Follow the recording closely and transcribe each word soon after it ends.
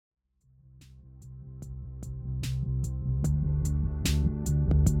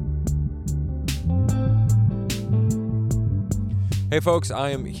Hey folks, I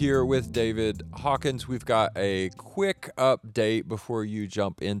am here with David Hawkins. We've got a quick update before you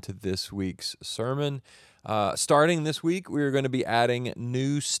jump into this week's sermon. Starting this week, we're going to be adding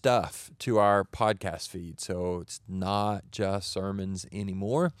new stuff to our podcast feed. So it's not just sermons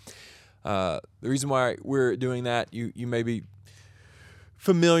anymore. The reason why we're doing that, you may be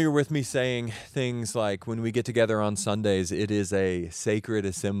familiar with me saying things like when we get together on Sundays, it is a sacred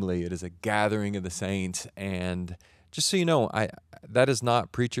assembly. It is a gathering of the saints. And just so you know, that is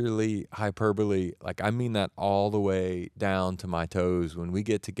not preacherly hyperbole. Like, I mean that all the way down to my toes. When we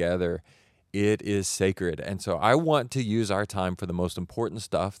get together, it is sacred. And so I want to use our time for the most important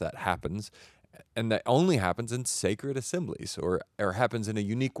stuff that happens, and that only happens in sacred assemblies or happens in a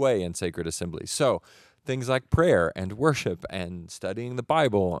unique way in sacred assemblies. So things like prayer and worship and studying the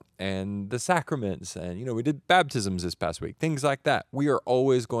Bible and the sacraments. And, we did baptisms this past week, things like that. We are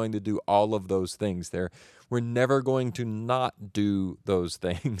always going to do all of those things there. We're never going to not do those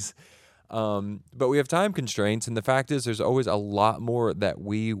things. But we have time constraints. And the fact is, there's always a lot more that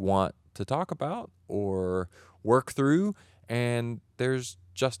we want to talk about or work through. And there's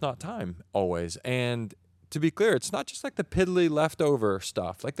just not time always. And to be clear, it's not just like the piddly leftover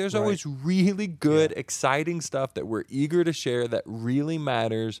stuff. Like, there's always really good, exciting stuff that we're eager to share that really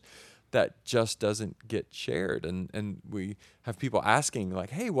matters, that just doesn't get shared. And we have people asking,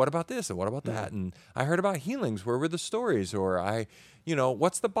 like, hey, what about this and what about that? And I heard about healings. Where were the stories? Or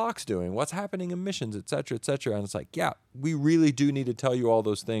what's the box doing? What's happening in missions, et cetera, et cetera. And it's like, yeah, we really do need to tell you all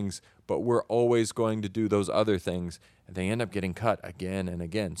those things, but we're always going to do those other things. And they end up getting cut again and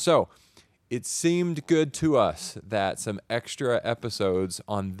again. So it seemed good to us that some extra episodes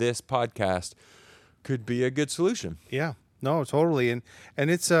on this podcast could be a good solution. Yeah, no, totally. And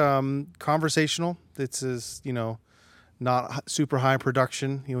it's conversational. It's not super high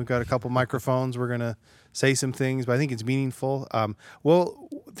production. We've got a couple microphones. We're going to say some things, but I think it's meaningful.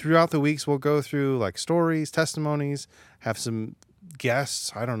 Throughout the weeks, we'll go through like stories, testimonies, have some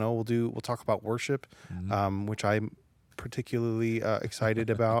guests. I don't know. We'll talk about worship, which I'm particularly excited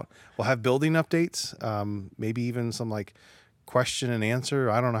about. We'll have building updates, maybe even some like question and answer.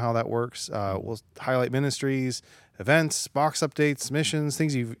 I don't know how that works. We'll highlight ministries, events, box updates, missions,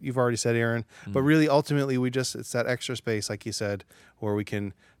 things you've already said, Aaron. But really, ultimately, it's that extra space, like you said, where we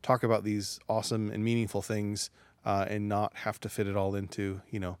can talk about these awesome and meaningful things and not have to fit it all into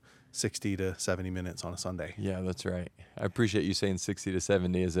 60 to 70 minutes on a Sunday. Yeah, that's right. I appreciate you saying 60 to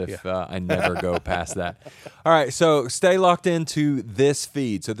 70 as if I never go past that. All right, so stay locked into this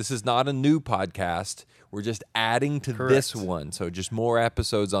feed. So this is not a new podcast. We're just adding to this one. So just more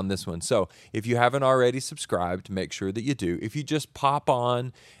episodes on this one. So if you haven't already subscribed, make sure that you do. If you just pop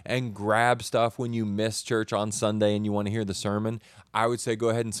on and grab stuff when you miss church on Sunday and you want to hear the sermon, I would say go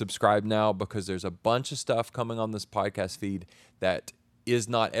ahead and subscribe now, because there's a bunch of stuff coming on this podcast feed that is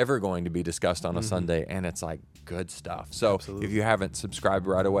not ever going to be discussed on a Sunday, and it's like good stuff. So if you haven't subscribed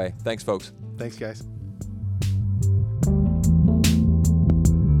right away, thanks, folks. Thanks, guys.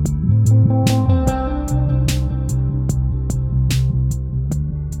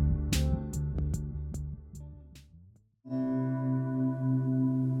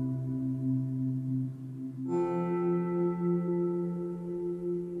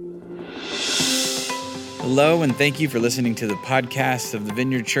 Hello, and thank you for listening to the podcast of the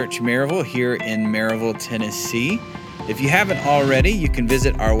Vineyard Church Maryville here in Maryville, Tennessee. If you haven't already, you can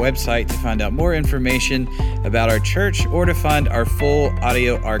visit our website to find out more information about our church or to find our full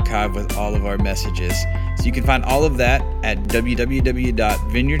audio archive with all of our messages. So you can find all of that at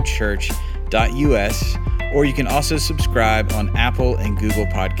www.vineyardchurch.us, or you can also subscribe on Apple and Google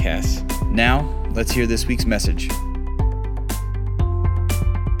Podcasts. Now, let's hear this week's message.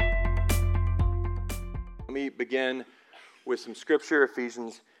 Begin with some scripture,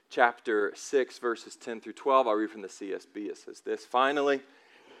 Ephesians chapter 6, verses 10 through 12. I'll read from the CSB. It says this: Finally,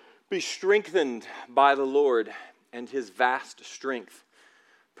 be strengthened by the Lord and his vast strength.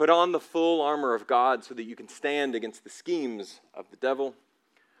 Put on the full armor of God so that you can stand against the schemes of the devil.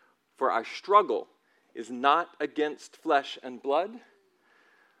 For our struggle is not against flesh and blood,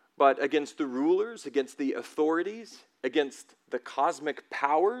 but against the rulers, against the authorities, against the cosmic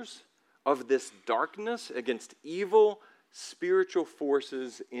powers of this darkness, against evil spiritual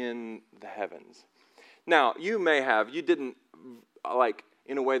forces in the heavens. Now, you didn't like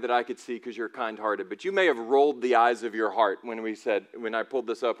in a way that I could see because you're kind-hearted, but you may have rolled the eyes of your heart when I pulled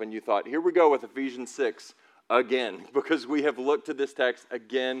this up and you thought, here we go with Ephesians 6, again, because we have looked to this text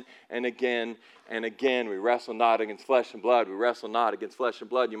again and again and again. We wrestle not against flesh and blood. We wrestle not against flesh and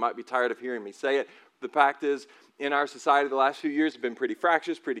blood. You might be tired of hearing me say it. The fact is, in our society, the last few years have been pretty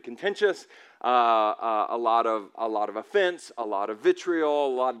fractious, pretty contentious. A lot of offense, a lot of vitriol,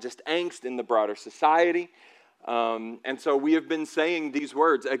 a lot of just angst in the broader society. And so we have been saying these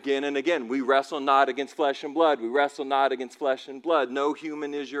words again and again. We wrestle not against flesh and blood. We wrestle not against flesh and blood. No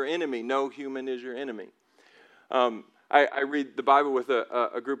human is your enemy. No human is your enemy. I read the Bible with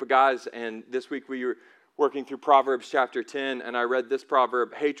a group of guys, and this week we were working through Proverbs chapter 10, and I read this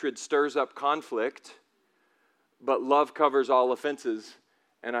proverb: hatred stirs up conflict, but love covers all offenses.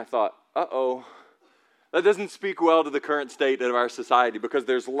 And I thought, uh-oh, that doesn't speak well to the current state of our society, because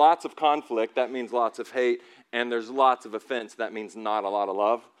there's lots of conflict, that means lots of hate, and there's lots of offense, that means not a lot of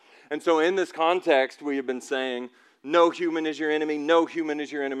love. And so in this context, we have been saying, no human is your enemy, no human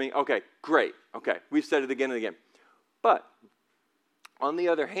is your enemy. Okay, great. Okay, we've said it again and again. But on the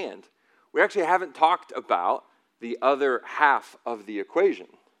other hand, we actually haven't talked about the other half of the equation,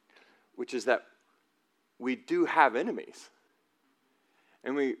 which is that we do have enemies.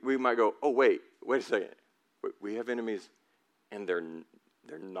 And we might go, oh, wait a second. We have enemies and they're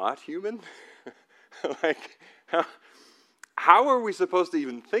not human? Like, how are we supposed to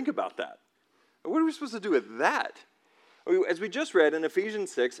even think about that? What are we supposed to do with that? As we just read in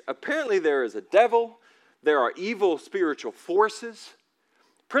Ephesians 6, apparently there is a devil, there are evil spiritual forces,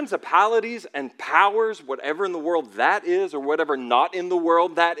 principalities and powers, whatever in the world that is, or whatever not in the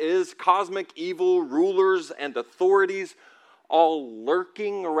world that is, cosmic evil rulers and authorities, all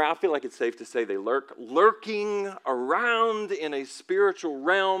lurking around. I feel like it's safe to say they lurking around in a spiritual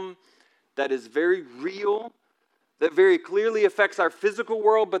realm that is very real, that very clearly affects our physical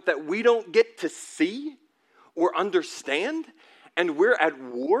world, but that we don't get to see or understand, and we're at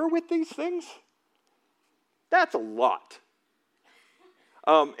war with these things. That's a lot.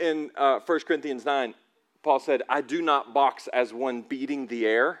 In 1 Corinthians 9, Paul said, I do not box as one beating the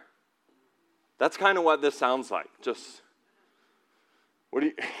air. That's kind of what this sounds like. Just, what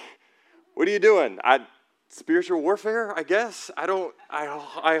are you doing? Spiritual warfare, I guess.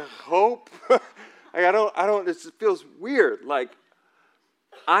 I hope. It feels weird. Like,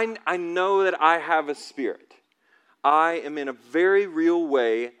 I know that I have a spirit. I am in a very real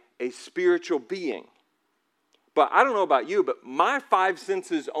way a spiritual being. But I don't know about you, but my five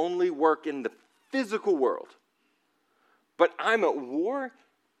senses only work in the physical world. But I'm at war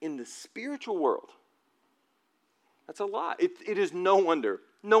in the spiritual world. That's a lot. It is no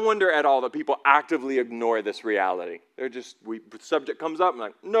wonder at all that people actively ignore this reality. Subject comes up, and I'm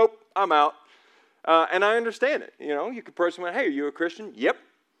like, nope, I'm out. And I understand it. You know, you could personally, hey, are you a Christian? Yep.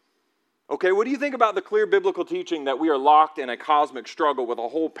 Okay, what do you think about the clear biblical teaching that we are locked in a cosmic struggle with a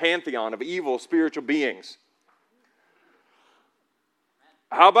whole pantheon of evil spiritual beings?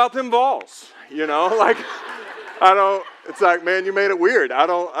 How about them Vols? You know, like, it's like, man, you made it weird. I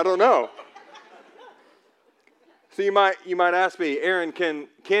don't know. So you might ask me, Aaron,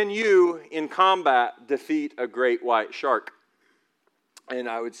 can you in combat defeat a great white shark? And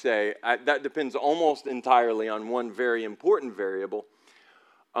I would say that depends almost entirely on one very important variable.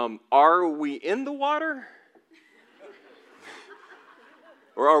 Are we in the water?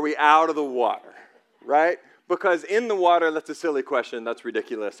 Or are we out of the water? Right? Because in the water, that's a silly question. That's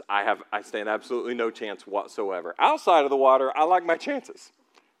ridiculous. I stand absolutely no chance whatsoever. Outside of the water, I like my chances.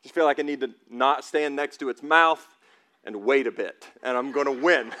 Just feel like I need to not stand next to its mouth and wait a bit, and I'm going to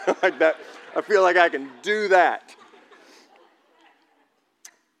win. Like that. I feel like I can do that.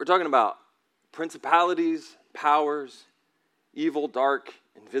 We're talking about principalities, powers, evil, dark,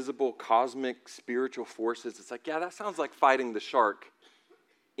 invisible, cosmic, spiritual forces. It's like, yeah, that sounds like fighting the shark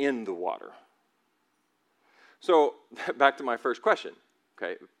in the water. So, back to my first question,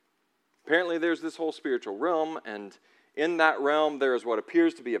 okay? Apparently there's this whole spiritual realm, and in that realm there is what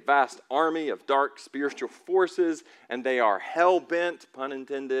appears to be a vast army of dark spiritual forces, and they are hell-bent, pun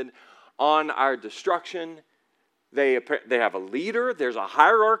intended, on our destruction. They have a leader. There's a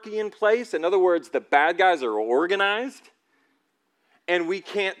hierarchy in place. In other words, the bad guys are organized, and we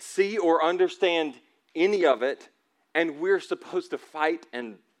can't see or understand any of it, and we're supposed to fight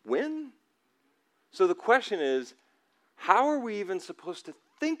and win? So the question is, how are we even supposed to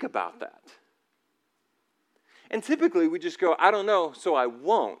think about that? And typically we just go, I don't know, so I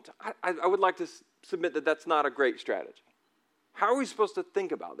won't. I would like to submit that that's not a great strategy. How are we supposed to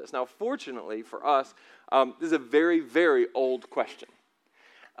think about this? Now, fortunately for us, this is a very, very old question.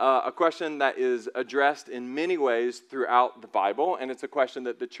 A question that is addressed in many ways throughout the Bible, and it's a question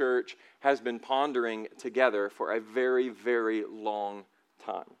that the church has been pondering together for a very, very long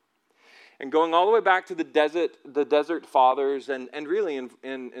time. And going all the way back to the desert fathers, and really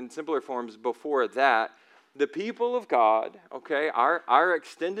in simpler forms before that, the people of God, okay, our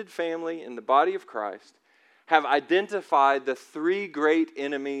extended family in the body of Christ, have identified the three great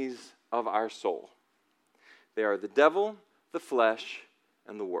enemies of our soul. They are the devil, the flesh,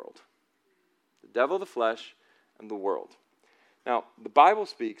 and the world. The devil, the flesh, and the world. Now, the Bible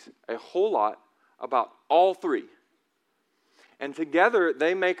speaks a whole lot about all three. And together,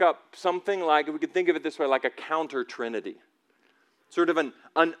 they make up something like, we could think of it this way, like a counter trinity. Sort of an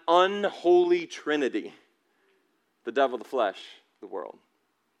unholy trinity. The devil, the flesh, the world.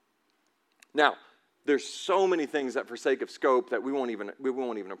 Now, there's so many things that for sake of scope that we won't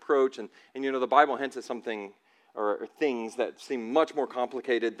even approach. And you know, the Bible hints at something or things that seem much more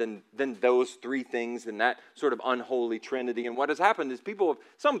complicated than those three things, than that sort of unholy trinity. And what has happened is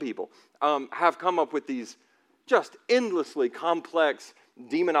some people have come up with these just endlessly complex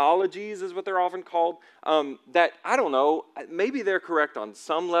demonologies, is what they're often called, that, I don't know, maybe they're correct on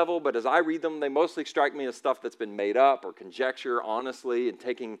some level, but as I read them, they mostly strike me as stuff that's been made up or conjecture, honestly, and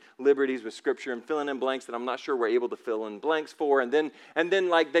taking liberties with Scripture and filling in blanks that I'm not sure we're able to fill in blanks for, and then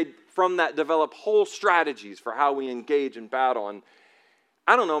like they, from that, develop whole strategies for how we engage in battle. And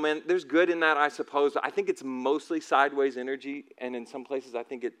I don't know, man, there's good in that, I suppose. I think it's mostly sideways energy, and in some cases,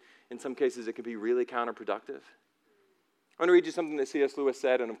 in some cases, it can be really counterproductive. I want to read you something that C.S. Lewis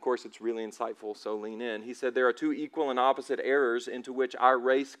said, and of course it's really insightful, so lean in. He said, there are two equal and opposite errors into which our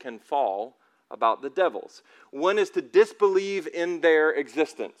race can fall about the devils. One is to disbelieve in their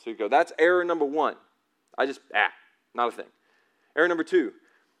existence. So you go, that's error number one. Not a thing. Error number two,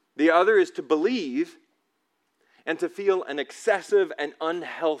 the other is to believe and to feel an excessive and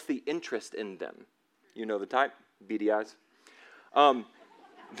unhealthy interest in them. You know the type, beady eyes. I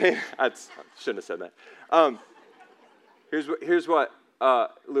shouldn't have said that. Here's what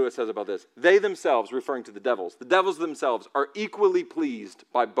Lewis says about this. They themselves, referring to the devils themselves are equally pleased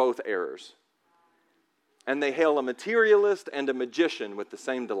by both errors. And they hail a materialist and a magician with the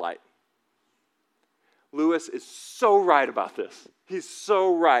same delight. Lewis is so right about this. He's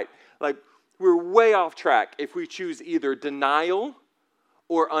so right. Like, we're way off track if we choose either denial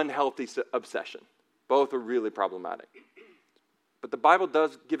or unhealthy obsession. Both are really problematic. But the Bible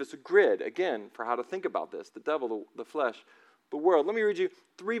does give us a grid, again, for how to think about this. The devil, the flesh, the world. Let me read you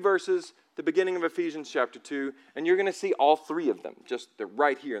 3 verses, the beginning of Ephesians chapter 2, and you're going to see all 3 of them. They're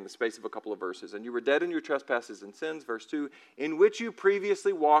right here in the space of a couple of verses. And you were dead in your trespasses and sins, verse 2, in which you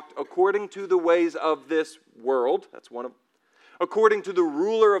previously walked according to the ways of this world. That's one of them. According to the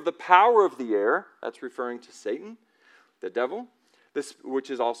ruler of the power of the air. That's referring to Satan, the devil, which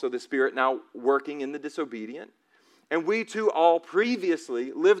is also the spirit now working in the disobedient. And we too all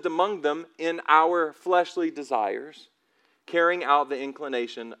previously lived among them in our fleshly desires, carrying out the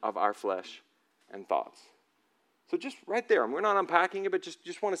inclination of our flesh and thoughts. So just right there, and we're not unpacking it, but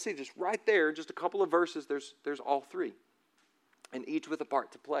just want to see, just right there, just a couple of verses, there's all 3. And each with a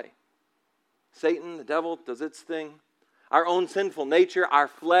part to play. Satan, the devil, does its thing. Our own sinful nature, our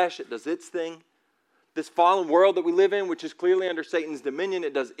flesh, it does its thing. This fallen world that we live in, which is clearly under Satan's dominion,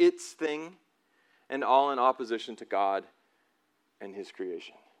 it does its thing. And all in opposition to God and His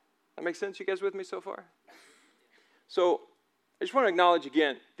creation. That makes sense? You guys with me so far? So I just want to acknowledge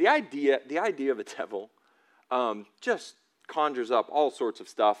again, the idea of the devil just conjures up all sorts of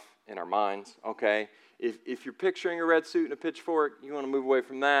stuff in our minds, okay? If you're picturing a red suit and a pitchfork, you want to move away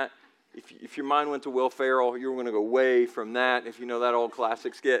from that. If your mind went to Will Ferrell, you're going to go away from that, if you know that old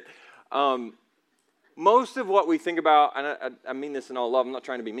classic skit. Most of what we think about, and I mean this in all love, I'm not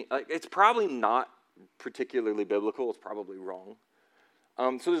trying to be mean, it's probably not particularly biblical. It's probably wrong.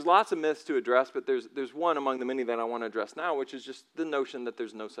 So there's lots of myths to address, but there's one among the many that I want to address now, which is just the notion that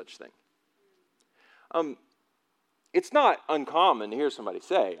there's no such thing. It's not uncommon to hear somebody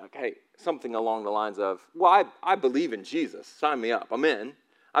say, okay, something along the lines of, well, I believe in Jesus. Sign me up. I'm in.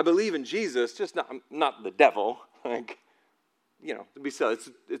 I believe in Jesus, just not the devil. Like, you know, to be silly.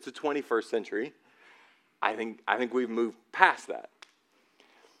 It's the 21st century. I think we've moved past that.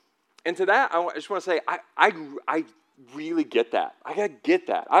 And to that, I just want to say, I really get that. I get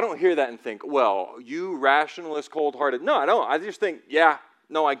that. I don't hear that and think, well, you rationalist, cold-hearted. No, I don't. I just think, yeah,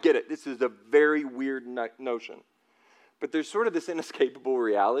 no, I get it. This is a very weird notion. But there's sort of this inescapable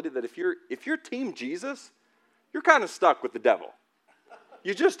reality that if you're Team Jesus, you're kind of stuck with the devil.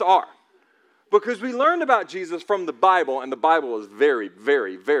 You just are. Because we learned about Jesus from the Bible, and the Bible is very,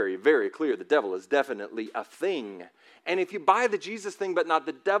 very, very, very clear. The devil is definitely a thing. And if you buy the Jesus thing but not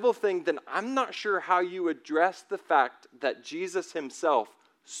the devil thing, then I'm not sure how you address the fact that Jesus himself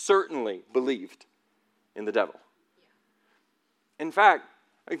certainly believed in the devil. In fact,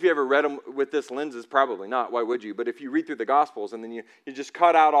 If you ever read them with this lenses, probably not. Why would you? But if you read through the Gospels and then you just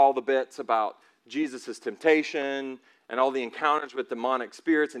cut out all the bits about Jesus' temptation and all the encounters with demonic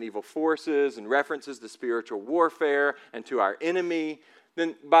spirits and evil forces and references to spiritual warfare and to our enemy,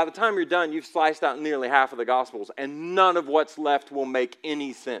 then by the time you're done, you've sliced out nearly half of the Gospels, and none of what's left will make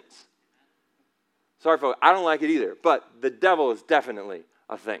any sense. Sorry, folks, I don't like it either, but the devil is definitely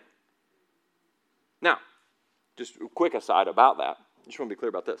a thing. Now, just a quick aside about that. I just want to be clear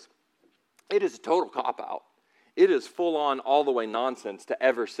about this. It is a total cop-out. It is full-on, all-the-way nonsense to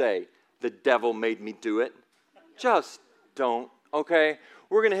ever say, the devil made me do it. Just don't, okay?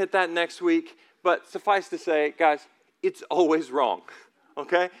 We're going to hit that next week, but suffice to say, guys, it's always wrong.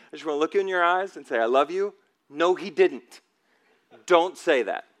 Okay? I just want to look you in your eyes and say, I love you. No, he didn't. Don't say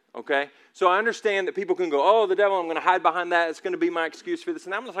that. Okay? So I understand that people can go, oh, the devil, I'm going to hide behind that. It's going to be my excuse for this.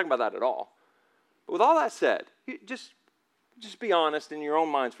 And I'm not talking about that at all. But with all that said, just be honest in your own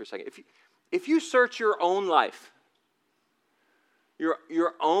minds for a second. If you search your own life,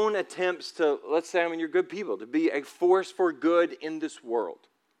 your own attempts to, let's say, you're good people, to be a force for good in this world,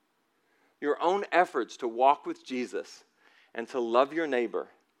 your own efforts to walk with Jesus and to love your neighbor.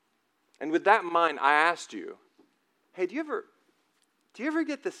 And with that in mind, I asked you, hey, do you ever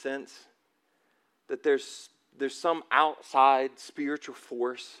get the sense that there's some outside spiritual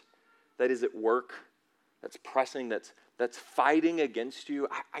force that is at work, that's pressing, that's fighting against you?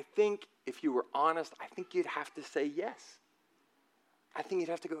 I think if you were honest, I think you'd have to say yes. I think you'd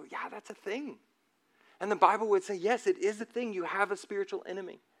have to go, yeah, that's a thing. And the Bible would say, yes, it is a thing. You have a spiritual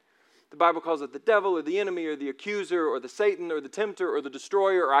enemy. The Bible calls it the devil or the enemy or the accuser or the Satan or the tempter or the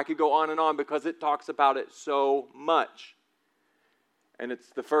destroyer, or I could go on and because it talks about it so much. And it's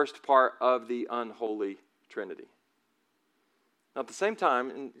the first part of the unholy Trinity. Now, at the same time,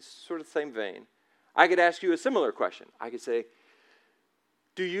 in sort of the same vein, I could ask you a similar question. I could say,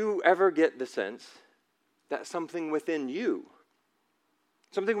 do you ever get the sense that something within you,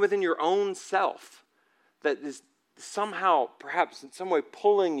 something within your own self that is somehow, perhaps in some way,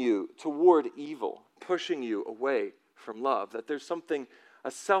 pulling you toward evil, pushing you away from love, that there's something,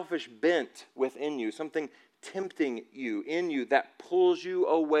 a selfish bent within you, something tempting you, in you, that pulls you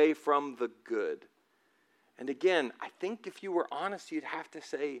away from the good? And again, I think if you were honest, you'd have to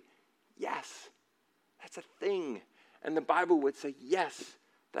say, yes, that's a thing. And the Bible would say, yes,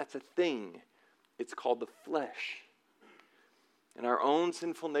 that's a thing. It's called the flesh. In our own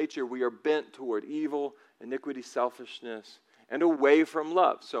sinful nature, we are bent toward evil, iniquity, selfishness, and away from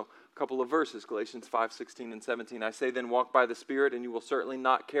love. So a couple of verses, Galatians 5:16 and 17. I say then, walk by the Spirit, and you will certainly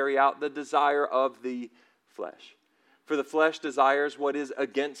not carry out the desire of the flesh. For the flesh desires what is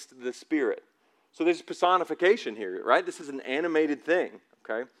against the Spirit. So there's personification here, right? This is an animated thing,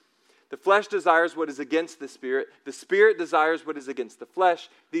 okay? The flesh desires what is against the Spirit. The Spirit desires what is against the flesh.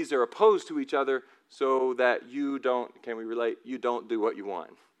 These are opposed to each other so that you don't, can we relate? You don't do what you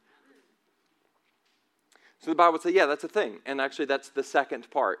want. So the Bible would say, yeah, that's a thing. And actually, that's the second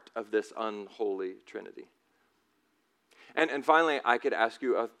part of this unholy Trinity. And finally, I could ask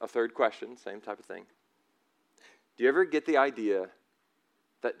you a third question, same type of thing. Do you ever get the idea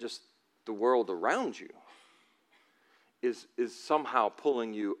that just the world around you is somehow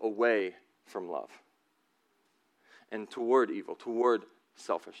pulling you away from love and toward evil, toward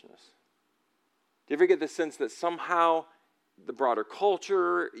selfishness? Do you ever get the sense that somehow the broader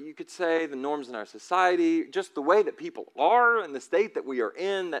culture, you could say, the norms in our society, just the way that people are and the state that we are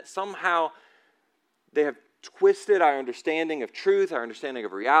in, that somehow they have twisted our understanding of truth, our understanding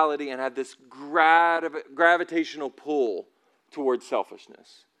of reality, and have this gravitational pull toward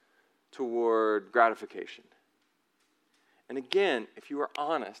selfishness, toward gratification? And again, if you were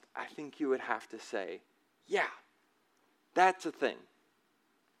honest, I think you would have to say, yeah, that's a thing.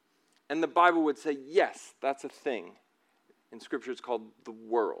 And the Bible would say, yes, that's a thing. In Scripture, it's called the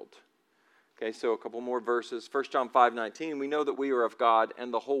world. Okay, so a couple more verses. 1 John 5:19, we know that we are of God,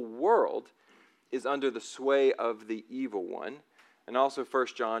 and the whole world is under the sway of the evil one. And also 1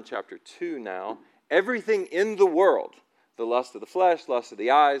 John chapter 2 now, everything in the world, the lust of the flesh, lust of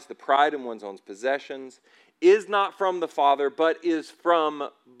the eyes, the pride in one's own possessions, is not from the Father, but is from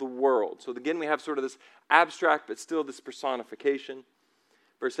the world. So again, we have sort of this abstract, but still this personification.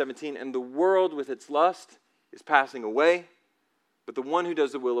 Verse 17, and the world with its lust is passing away, but the one who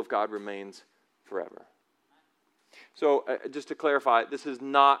does the will of God remains forever. So just to clarify, this is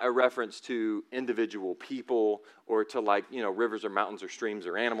not a reference to individual people or to rivers or mountains or streams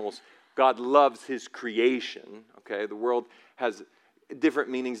or animals. God loves his creation, okay? The world has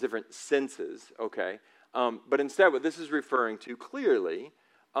different meanings, different senses, okay? But instead, what this is referring to clearly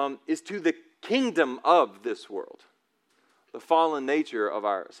is to the kingdom of this world. the fallen nature of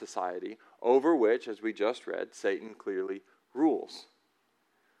our society, over which, as we just read, Satan clearly rules.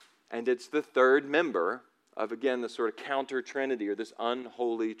 And it's the third member of, again, the sort of counter trinity, or this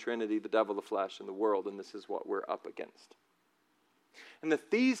unholy trinity, the devil, the flesh, and the world, and this is what we're up against. And the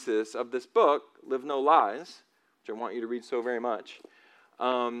thesis of this book, Live No Lies, which I want you to read so very much,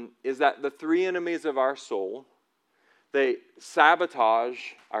 is that the three enemies of our soul, they sabotage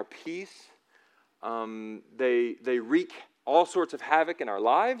our peace, they wreak all sorts of havoc in our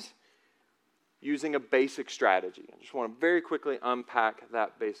lives using a basic strategy. I just want to very quickly unpack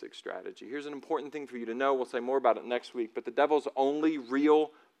that basic strategy. Here's an important thing for you to know. We'll say more about it next week, but the devil's only real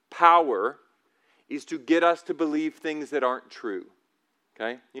power is to get us to believe things that aren't true.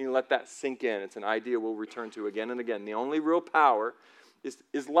 Okay? You can let that sink in. It's an idea we'll return to again and again. The only real power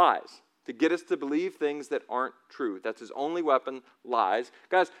is lies, to get us to believe things that aren't true. That's his only weapon, lies.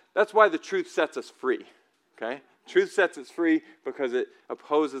 Guys, that's why the truth sets us free. Okay? Truth sets us free because it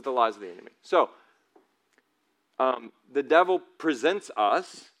opposes the lies of the enemy. So, the devil presents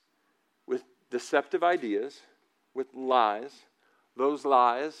us with deceptive ideas, with lies. Those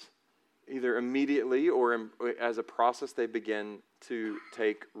lies, either immediately or as a process, they begin to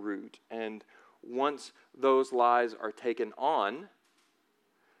take root. And once those lies are taken on,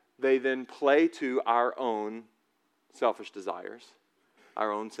 they then play to our own selfish desires,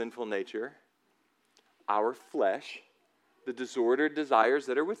 our own sinful nature, our flesh, the disordered desires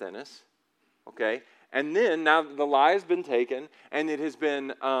that are within us, okay? And then, now the lie has been taken, and it has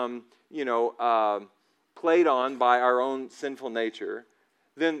been, played on by our own sinful nature,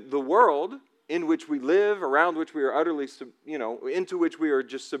 then the world in which we live, around which we are utterly, into which we are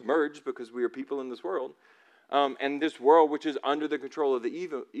just submerged because we are people in this world, and this world which is under the control of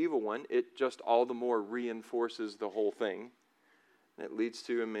the evil one, it just all the more reinforces the whole thing. And it leads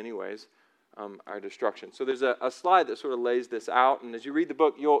to, in many ways, our destruction. So there's a slide that sort of lays this out, and as you read the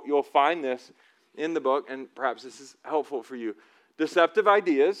book, you'll find this in the book, and perhaps this is helpful for you. Deceptive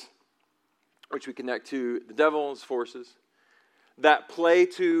ideas, which we connect to the devil's forces, that play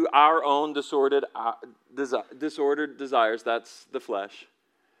to our own disordered desires, that's the flesh,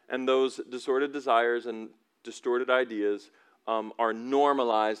 and those disordered desires and distorted ideas are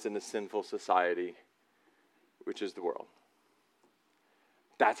normalized in a sinful society, which is the world.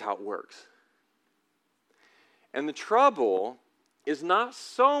 That's how it works. And the trouble is not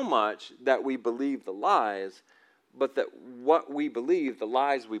so much that we believe the lies, but that what we believe, the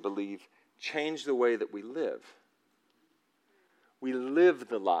lies we believe, change the way that we live. We live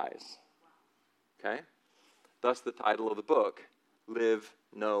the lies. Okay? Thus the title of the book, Live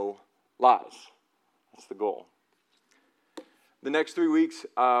No Lies. That's the goal. The next 3 weeks,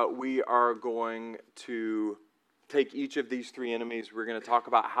 we are going to take each of these three enemies. We're going to talk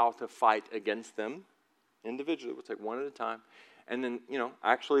about how to fight against them individually. We'll take one at a time. And then,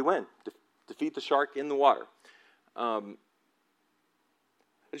 actually win. Defeat the shark in the water. I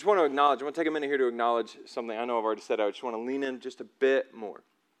just want to take a minute here to acknowledge something I know I've already said. I just want to lean in just a bit more.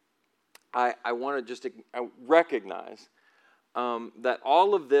 I want to just recognize that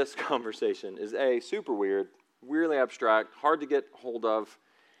all of this conversation is super weird, really abstract, hard to get hold of,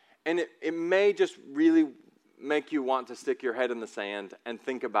 and it may just really make you want to stick your head in the sand and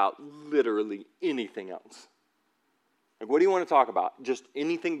think about literally anything else. Like, what do you want to talk about? Just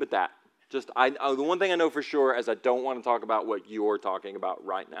anything but that. The one thing I know for sure is I don't want to talk about what you're talking about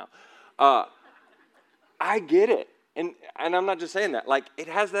right now. I get it. And I'm not just saying that. Like, it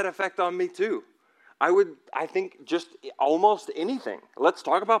has that effect on me too. I think just almost anything. Let's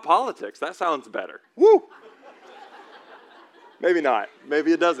talk about politics. That sounds better. Woo! Maybe not.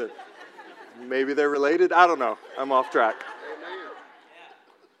 Maybe it doesn't. Maybe they're related. I don't know. I'm off track.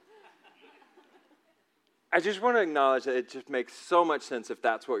 I just want to acknowledge that it just makes so much sense if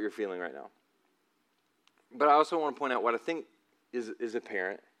that's what you're feeling right now. But I also want to point out what I think is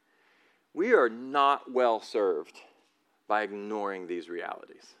apparent. We are not well served by ignoring these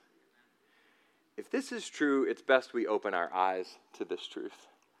realities. If this is true, it's best we open our eyes to this truth.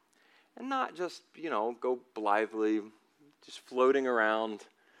 And not just, go blithely, just floating around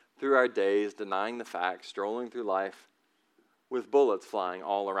through our days, denying the facts, strolling through life with bullets flying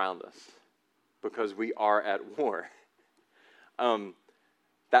all around us. Because we are at war.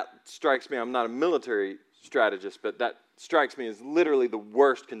 That strikes me, I'm not a military strategist, but that strikes me as literally the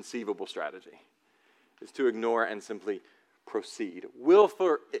worst conceivable strategy, is to ignore and simply proceed.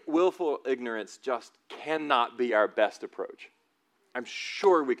 Willful ignorance just cannot be our best approach. I'm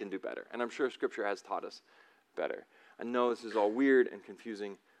sure we can do better, and I'm sure Scripture has taught us better. I know this is all weird and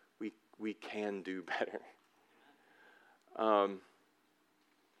confusing. We can do better.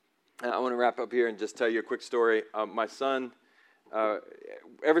 I want to wrap up here and just tell you a quick story. My son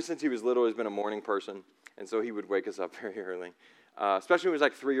ever since he was little, he's been a morning person, and so he would wake us up very early, especially when he was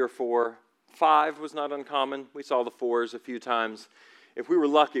like 3 or 4. 5 was not uncommon. We saw the 4s a few times. If we were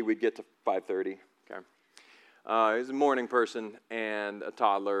lucky, we'd get to 5:30. Okay. He's a morning person and a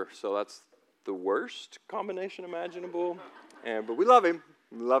toddler, so that's the worst combination imaginable. But we love him.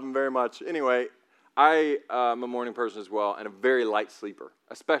 We love him very much. Anyway, I'm a morning person as well and a very light sleeper,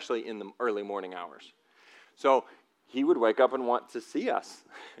 especially in the early morning hours. So he would wake up and want to see us.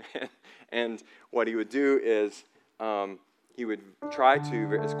 And what he would do is he would try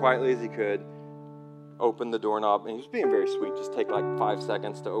to, as quietly as he could, open the doorknob. And he was being very sweet. Just take like 5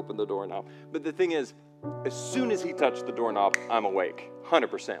 seconds to open the doorknob. But the thing is, as soon as he touched the doorknob, I'm awake.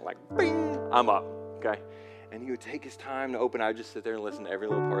 100%. Like, bing, I'm up. Okay? And he would take his time to open. I would just sit there and listen to every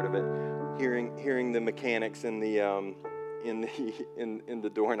little part of it, hearing the mechanics in the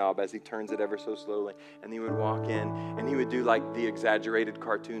doorknob as he turns it ever so slowly. And he would walk in, and he would do like the exaggerated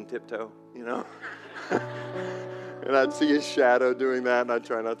cartoon tiptoe, you know? And I'd see his shadow doing that, and I'd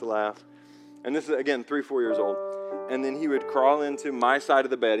try not to laugh. And this is, again, 3, 4 years old. And then he would crawl into my side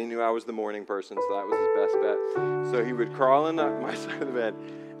of the bed. He knew I was the morning person, so that was his best bet. So he would crawl into my side of the bed,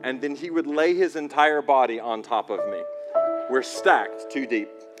 and then he would lay his entire body on top of me. We're stacked 2 deep.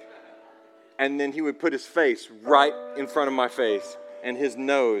 And then he would put his face right in front of my face and his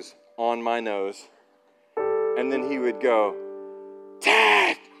nose on my nose. And then he would go,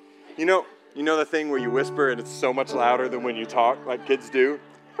 "Dad!" You know the thing where you whisper and it's so much louder than when you talk, like kids do?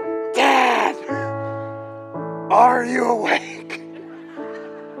 "Dad! Are you awake?"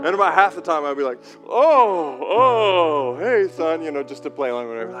 And about half the time I'd be like, oh, hey son, just to play along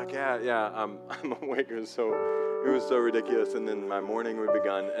with it. Like, yeah, I'm awake. It was so ridiculous. And then my morning would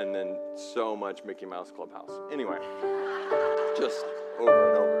begun, and then so much Mickey Mouse Clubhouse. Anyway, just over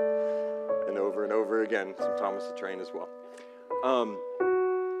and over and over and over again. Some Thomas the Train as well.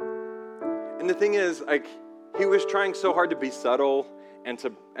 And the thing is, like, he was trying so hard to be subtle and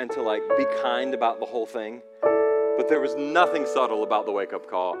to like be kind about the whole thing. But there was nothing subtle about the wake-up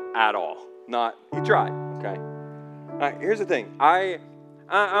call at all. He tried, okay? All right, here's the thing.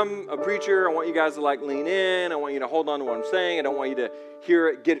 I'm a preacher. I want you guys to like lean in. I want you to hold on to what I'm saying. I don't want you to hear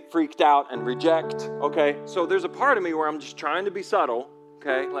it, get freaked out, and reject, okay? So there's a part of me where I'm just trying to be subtle,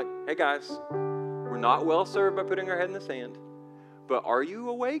 okay? Like, hey guys, we're not well served by putting our head in the sand. But are you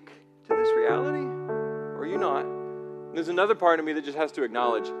awake to this reality? Or are you not? There's another part of me that just has to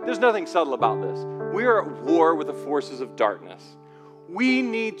acknowledge there's nothing subtle about this. We are at war with the forces of darkness. We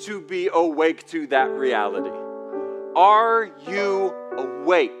need to be awake to that reality. Are you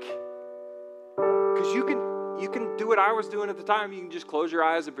awake? Because you can do what I was doing at the time. You can just close your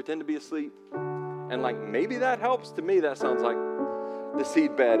eyes and pretend to be asleep. And like maybe that helps. To me, that sounds like the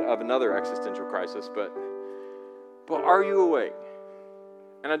seedbed of another existential crisis. But are you awake?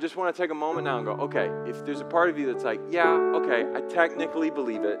 And I just want to take a moment now and go, okay, if there's a part of you that's like, yeah, okay, I technically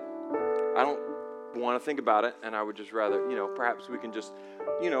believe it. I don't want to think about it, and I would just rather, perhaps we can just,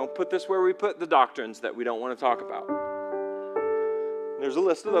 put this where we put the doctrines that we don't want to talk about. There's a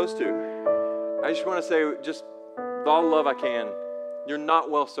list of those too. I just want to say, just with all the love I can, you're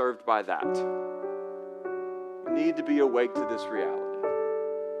not well served by that. You need to be awake to this reality.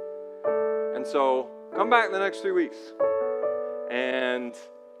 And so, come back in the next 3 weeks. And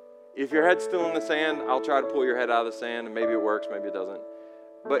if your head's still in the sand, I'll try to pull your head out of the sand, and maybe it works, maybe it doesn't.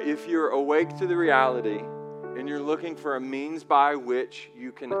 But if you're awake to the reality and you're looking for a means by which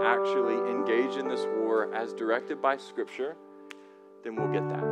you can actually engage in this war as directed by Scripture, then we'll get that.